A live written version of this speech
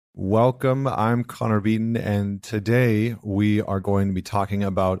Welcome. I'm Connor Beaton, and today we are going to be talking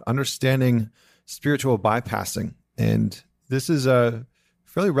about understanding spiritual bypassing. And this is a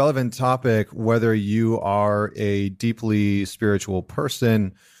fairly relevant topic, whether you are a deeply spiritual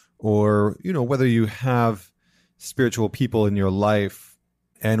person or, whether you have spiritual people in your life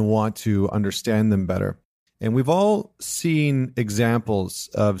and want to understand them better. And we've all seen examples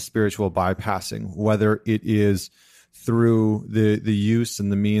of spiritual bypassing, whether it is through the use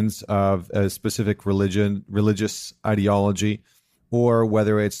and the means of a specific religious ideology, or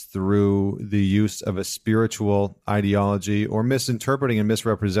whether it's through the use of a spiritual ideology, or misinterpreting and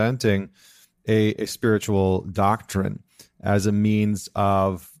misrepresenting a spiritual doctrine as a means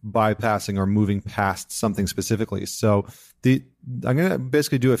of bypassing or moving past something specifically. So I'm going to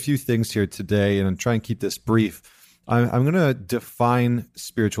basically do a few things here today, and I'm trying to keep this brief. I'm going to define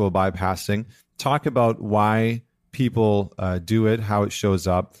spiritual bypassing, talk about why people do it, how it shows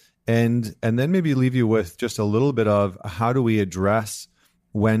up, and then maybe leave you with just a little bit of how do we address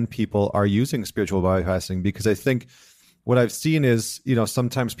when people are using spiritual bypassing. Because I think what I've seen is,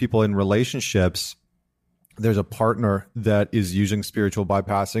 sometimes people in relationships, there's a partner that is using spiritual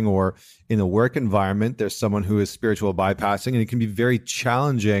bypassing, or in the work environment, there's someone who is spiritual bypassing, and it can be very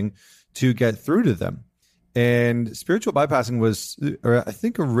challenging to get through to them. And spiritual bypassing was, I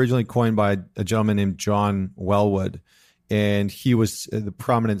think, originally coined by a gentleman named John Welwood. And he was the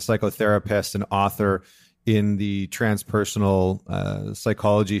prominent psychotherapist and author in the transpersonal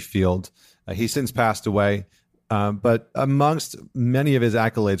psychology field. He's since passed away. But amongst many of his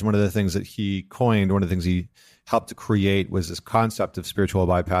accolades, one of the things that he coined, one of the things he helped to create, was this concept of spiritual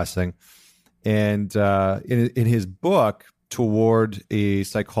bypassing. And in his book, Toward a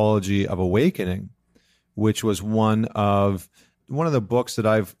Psychology of Awakening, which was one of the books that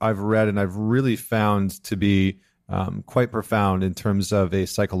I've read and I've really found to be quite profound in terms of a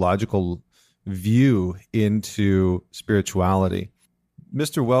psychological view into spirituality.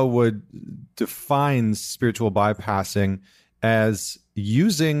 Mr. Welwood defines spiritual bypassing as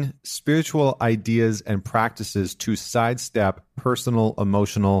using spiritual ideas and practices to sidestep personal,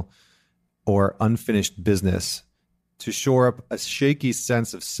 emotional, or unfinished business, to shore up a shaky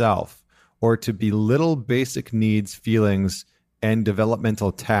sense of self, or to belittle basic needs, feelings, and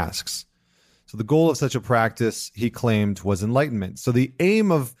developmental tasks. So the goal of such a practice, he claimed, was enlightenment. So the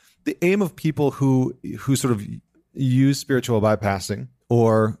aim of people who sort of use spiritual bypassing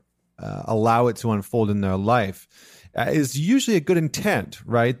or allow it to unfold in their life is usually a good intent,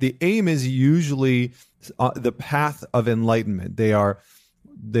 right? The aim is usually the path of enlightenment. They are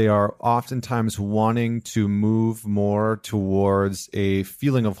oftentimes wanting to move more towards a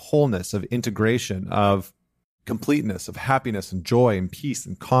feeling of wholeness, of integration, of completeness, of happiness and joy and peace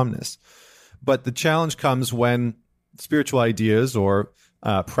and calmness. But the challenge comes when spiritual ideas or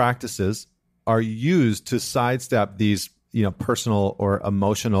practices are used to sidestep these, personal or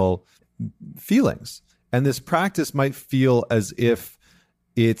emotional feelings. And this practice might feel as if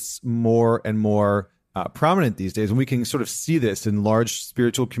it's more and more prominent these days. And we can sort of see this in large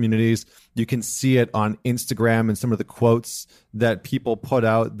spiritual communities. You can see it on Instagram and some of the quotes that people put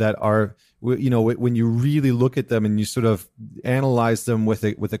out that are, when you really look at them and you sort of analyze them with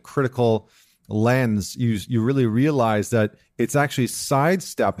a critical lens, you really realize that it's actually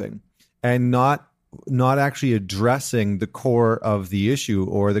sidestepping and not actually addressing the core of the issue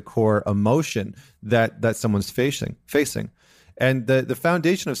or the core emotion that someone's facing. And the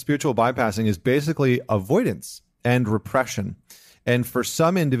foundation of spiritual bypassing is basically avoidance and repression. And for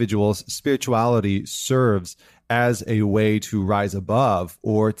some individuals, spirituality serves as a way to rise above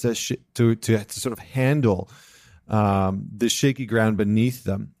or to sort of handle the shaky ground beneath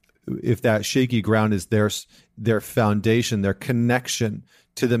them. If that shaky ground is their foundation, their connection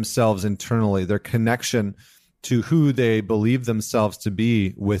to themselves internally, their connection to who they believe themselves to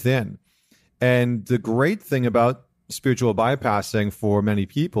be within. And the great thing about spiritual bypassing for many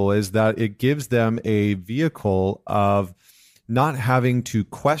people is that it gives them a vehicle of not having to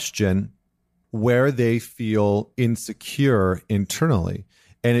question where they feel insecure internally.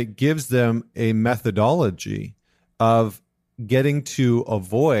 And it gives them a methodology of getting to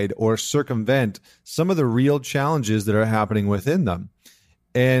avoid or circumvent some of the real challenges that are happening within them.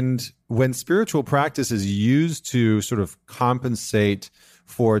 And when spiritual practice is used to sort of compensate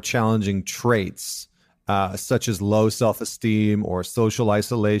for challenging traits, such as low self-esteem or social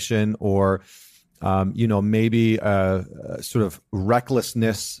isolation, or maybe sort of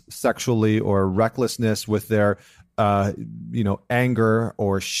recklessness sexually, or recklessness with their anger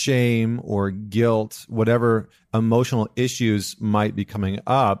or shame or guilt, whatever emotional issues might be coming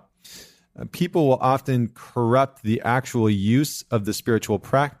up, people will often corrupt the actual use of the spiritual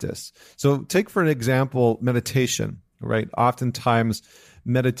practice. So take, for an example, meditation, right? Oftentimes,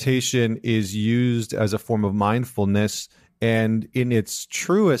 meditation is used as a form of mindfulness, and in its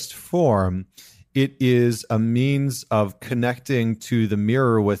truest form, it is a means of connecting to the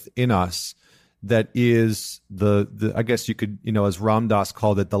mirror within us that is the I guess you could, as Ram Dass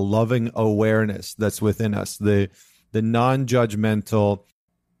called it, the loving awareness that's within us, the non-judgmental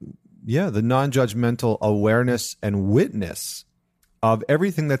awareness and witness of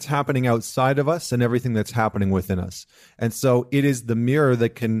everything that's happening outside of us and everything that's happening within us. And so it is the mirror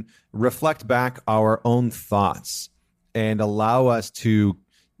that can reflect back our own thoughts and allow us to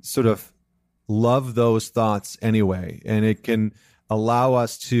sort of love those thoughts anyway. And it can allow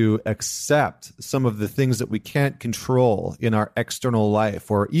us to accept some of the things that we can't control in our external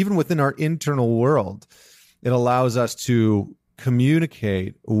life or even within our internal world. It allows us to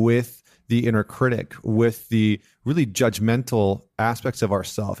communicate with the inner critic, with the really judgmental aspects of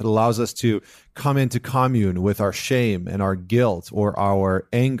ourselves. It allows us to come into commune with our shame and our guilt or our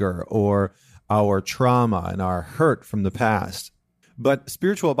anger or our trauma and our hurt from the past. But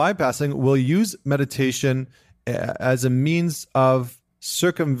spiritual bypassing will use meditation as a means of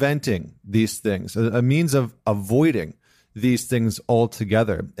circumventing these things, a means of avoiding these things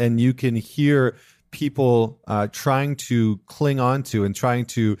altogether. And you can hear people trying to cling on to and trying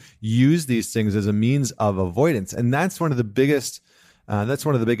to use these things as a means of avoidance. And that's one of the biggest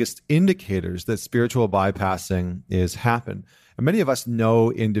indicators that spiritual bypassing is happening. And many of us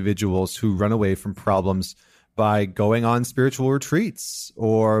know individuals who run away from problems by going on spiritual retreats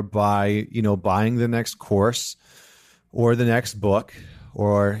or by, buying the next course or the next book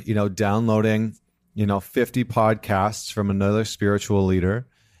or, downloading, 50 podcasts from another spiritual leader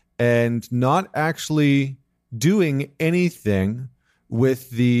and not actually doing anything with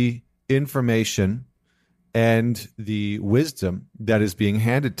the information and the wisdom that is being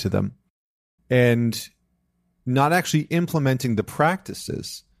handed to them, and not actually implementing the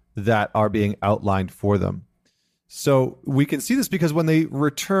practices that are being outlined for them. So we can see this because when they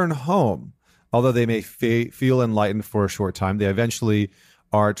return home, although they may feel enlightened for a short time, they eventually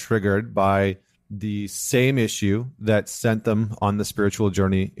are triggered by the same issue that sent them on the spiritual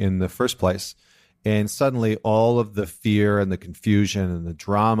journey in the first place. And suddenly all of the fear and the confusion and the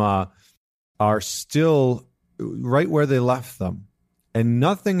drama are still right where they left them. And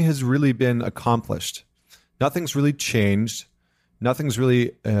nothing has really been accomplished. Nothing's really changed. Nothing's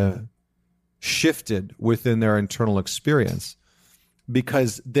really shifted within their internal experience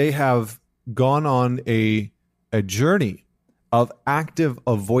because they have gone on a journey of active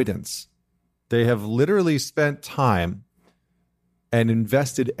avoidance. They have literally spent time and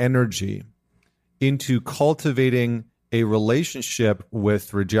invested energy into cultivating a relationship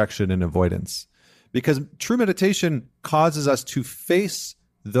with rejection and avoidance. Because true meditation causes us to face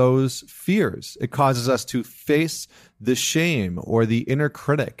those fears. It causes us to face the shame or the inner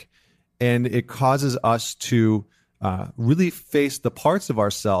critic. And it causes us to really face the parts of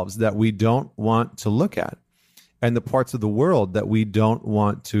ourselves that we don't want to look at and the parts of the world that we don't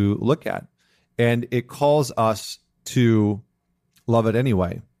want to look at. And it calls us to love it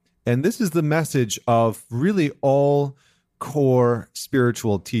anyway. And this is the message of really all core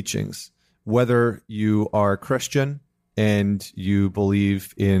spiritual teachings. Whether you are a Christian and you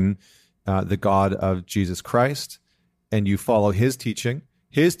believe in the God of Jesus Christ and you follow his teaching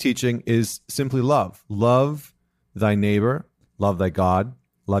is simply love. Love thy neighbor, love thy God,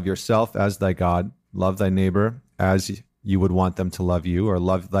 love yourself as thy God, love thy neighbor as you would want them to love you, or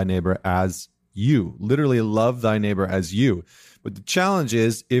love thy neighbor as you. Literally love thy neighbor as you. But the challenge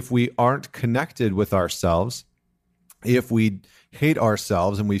is if we aren't connected with ourselves, if we hate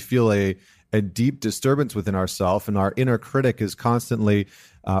ourselves and we feel a deep disturbance within ourselves and our inner critic is constantly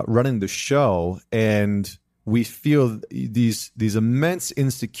running the show, and we feel these immense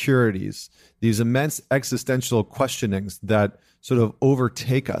insecurities, these immense existential questionings that sort of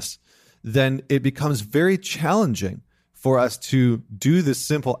overtake us, then it becomes very challenging for us to do this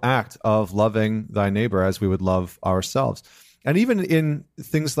simple act of loving thy neighbor as we would love ourselves. And even in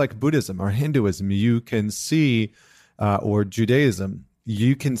things like Buddhism or Hinduism, you can see, or Judaism,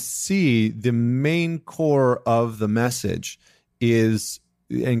 you can see the main core of the message is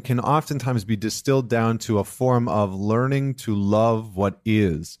and can oftentimes be distilled down to a form of learning to love what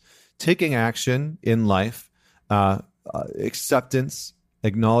is, taking action in life, acceptance,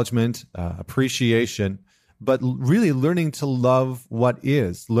 acknowledgement, appreciation, but really learning to love what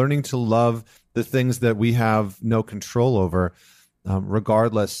is, learning to love the things that we have no control over,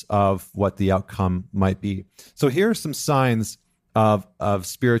 regardless of what the outcome might be. So here are some signs of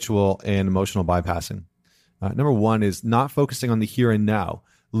spiritual and emotional bypassing. Number one is not focusing on the here and now,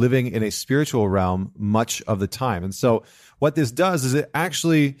 living in a spiritual realm much of the time. And so what this does is it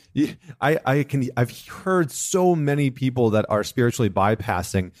actually, I've heard so many people that are spiritually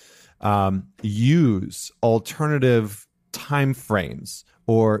bypassing use alternative time frames,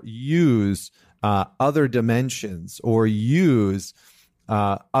 or use other dimensions, or use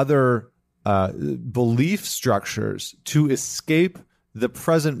other belief structures to escape the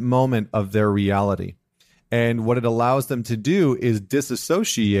present moment of their reality. And what it allows them to do is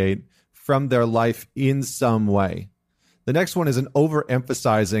disassociate from their life in some way. The next one is an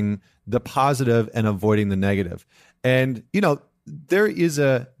overemphasizing the positive and avoiding the negative. And, there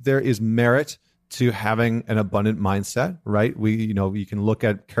is merit to having an abundant mindset, right? You can look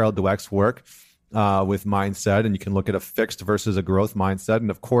at Carol Dweck's work with mindset, and you can look at a fixed versus a growth mindset. And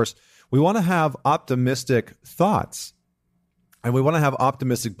of course, we want to have optimistic thoughts. And we want to have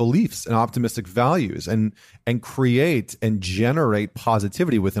optimistic beliefs and optimistic values, and create and generate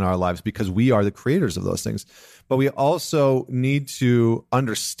positivity within our lives, because we are the creators of those things. But we also need to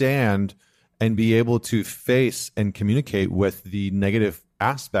understand and be able to face and communicate with the negative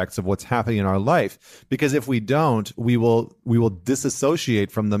aspects of what's happening in our life, because if we don't, we will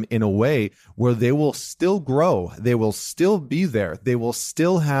disassociate from them in a way where they will still grow, they will still be there, they will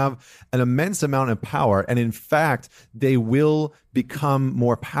still have an immense amount of power, and in fact, they will become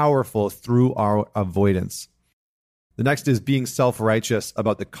more powerful through our avoidance. The next is being self-righteous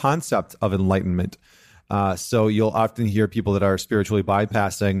about the concept of enlightenment. So you'll often hear people that are spiritually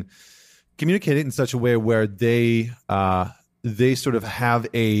bypassing communicate it in such a way where they sort of have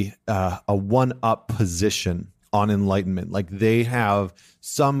a one-up position on enlightenment. Like they have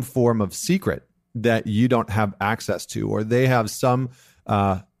some form of secret that you don't have access to, or they have some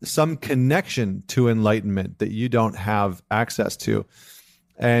connection to enlightenment that you don't have access to.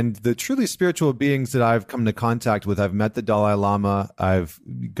 And the truly spiritual beings that I've come into contact with, I've met the Dalai Lama, I've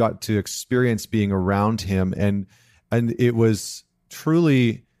got to experience being around him, and it was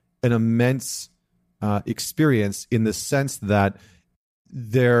truly an immense experience, in the sense that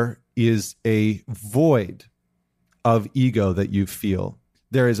there is a void of ego that you feel.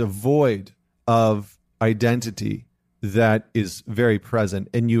 There is a void of identity that is very present,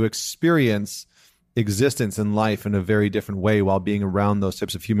 and you experience existence and life in a very different way while being around those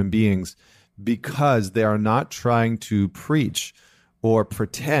types of human beings, because they are not trying to preach or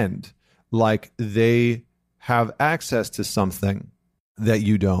pretend like they have access to something that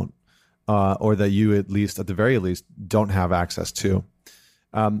you don't, or that you, at the very least, don't have access to.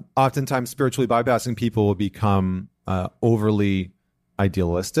 Oftentimes, spiritually bypassing people will become overly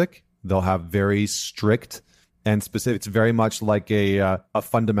idealistic. They'll have very strict and specific. It's very much like a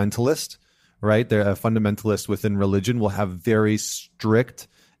fundamentalist, right? They're a fundamentalist within religion will have very strict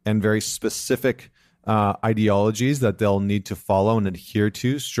and very specific ideologies that they'll need to follow and adhere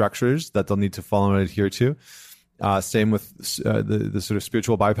to, structures that they'll need to follow and adhere to. Same with the sort of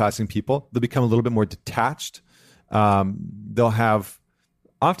spiritual bypassing people. They'll become a little bit more detached. They'll have,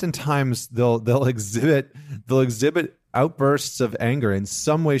 oftentimes they'll exhibit outbursts of anger in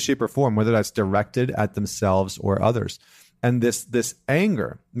some way, shape, or form, whether that's directed at themselves or others. And this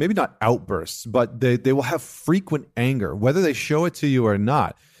anger, maybe not outbursts, but they will have frequent anger, whether they show it to you or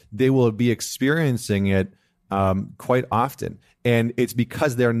not. They will be experiencing it quite often. And it's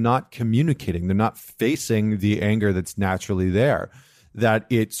because they're not communicating, they're not facing the anger that's naturally there, that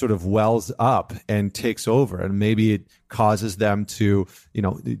it sort of wells up and takes over. And maybe it causes them to,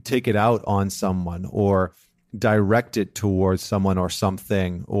 take it out on someone, or direct it towards someone or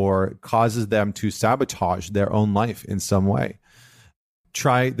something, or causes them to sabotage their own life in some way.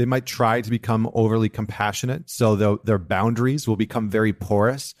 They might try to become overly compassionate, so their boundaries will become very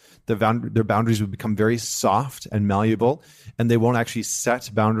porous. Their boundaries will become very soft and malleable, and they won't actually set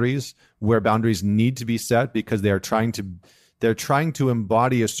boundaries where boundaries need to be set, because they're trying to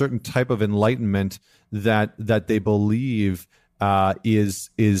embody a certain type of enlightenment that they believe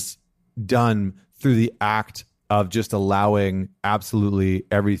is done through the act of just allowing absolutely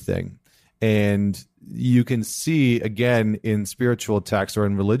everything. And you can see, again, in spiritual texts or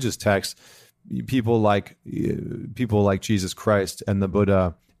in religious texts, people like Jesus Christ and the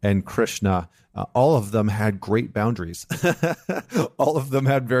Buddha and Krishna, all of them had great boundaries. All of them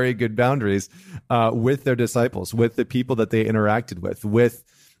had very good boundaries with their disciples, with the people that they interacted with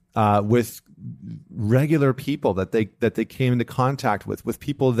regular people that they came into contact with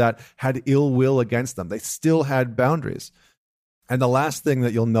people that had ill will against them. They still had boundaries. And the last thing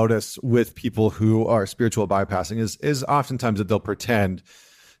that you'll notice with people who are spiritual bypassing is oftentimes that they'll pretend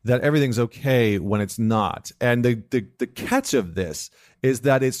that everything's okay when it's not. And the catch of this is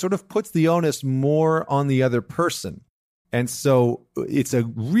that it sort of puts the onus more on the other person. And so it's a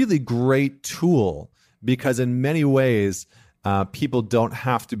really great tool because in many ways, people don't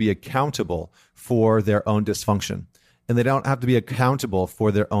have to be accountable for their own dysfunction, and they don't have to be accountable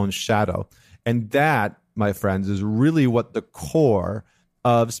for their own shadow. And that, my friends, is really what the core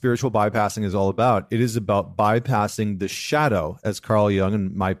of spiritual bypassing is all about. It is about bypassing the shadow, as Carl Jung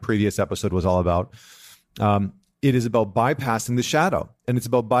in my previous episode was all about. It is about bypassing the shadow, and it's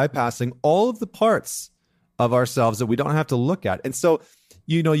about bypassing all of the parts of ourselves that we don't have to look at. And so,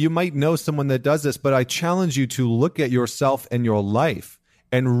 you might know someone that does this, but I challenge you to look at yourself and your life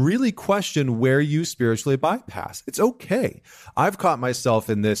and really question where you spiritually bypass. It's okay. I've caught myself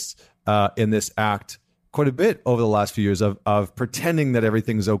in this act quite a bit over the last few years of pretending that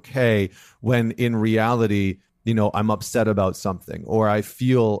everything's okay when in reality, I'm upset about something, or I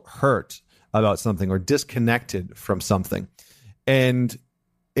feel hurt about something, or disconnected from something. And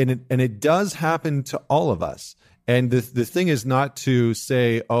it does happen to all of us. And the thing is not to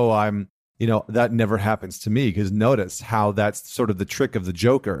say, oh, that never happens to me, because notice how that's sort of the trick of the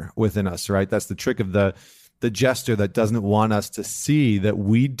Joker within us, right? That's the trick of the jester that doesn't want us to see that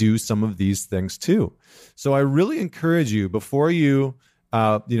we do some of these things too. So I really encourage you, before you,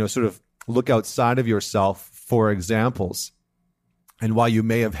 sort of look outside of yourself for examples, and while you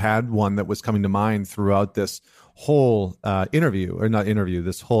may have had one that was coming to mind throughout this whole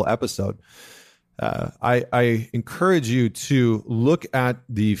this whole episode, I encourage you to look at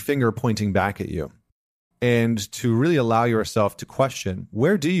the finger pointing back at you and to really allow yourself to question,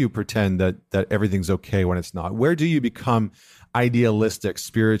 where do you pretend that everything's okay when it's not? Where do you become idealistic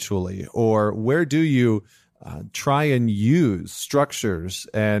spiritually? Or where do you try and use structures,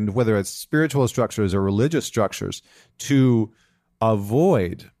 and whether it's spiritual structures or religious structures, to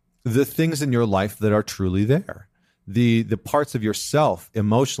avoid the things in your life that are truly there? The parts of yourself,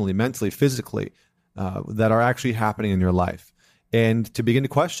 emotionally, mentally, physically, that are actually happening in your life, and to begin to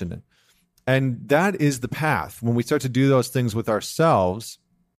question it. And that is the path. When we start to do those things with ourselves,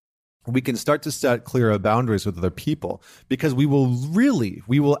 we can start to set clearer boundaries with other people, because we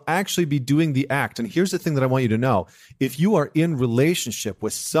will actually be doing the act. And here's the thing that I want you to know. If you are in relationship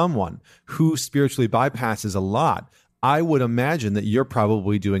with someone who spiritually bypasses a lot, I would imagine that you're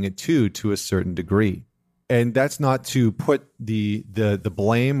probably doing it too, to a certain degree. And that's not to put the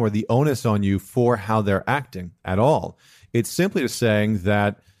blame or the onus on you for how they're acting at all. It's simply saying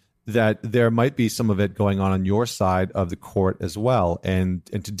that there might be some of it going on your side of the court as well. And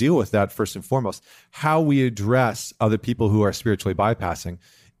to deal with that, first and foremost, how we address other people who are spiritually bypassing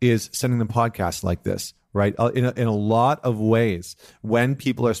is sending them podcasts like this, right? In a lot of ways, when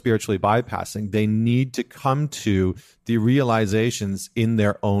people are spiritually bypassing, they need to come to the realizations in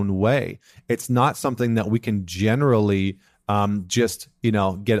their own way. It's not something that we can generally just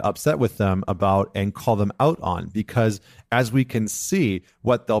get upset with them about and call them out on, because as we can see,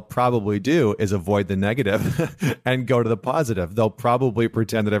 what they'll probably do is avoid the negative and go to the positive. They'll probably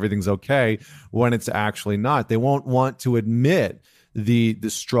pretend that everything's okay when it's actually not. They won't want to admit the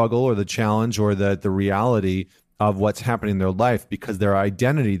struggle or the challenge or the reality of what's happening in their life, because their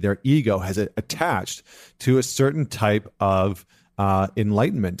identity, their ego has attached to a certain type of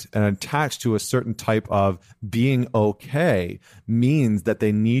enlightenment, and attached to a certain type of being okay, means that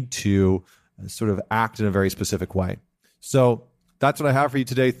they need to sort of act in a very specific way. So that's what I have for you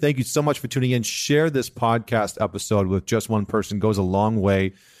today. Thank you so much for tuning in. Share this podcast episode with just one person. Goes a long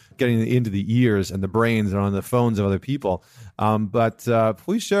way, getting into the ears and the brains and on the phones of other people. But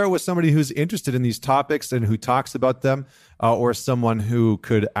please share it with somebody who's interested in these topics and who talks about them, or someone who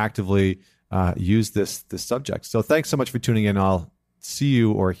could actively use this subject. So thanks so much for tuning in. I'll see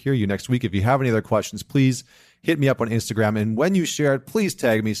you or hear you next week. If you have any other questions, please hit me up on Instagram. And when you share it, please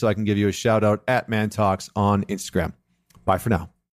tag me so I can give you a shout out at Man Talks on Instagram. Bye for now.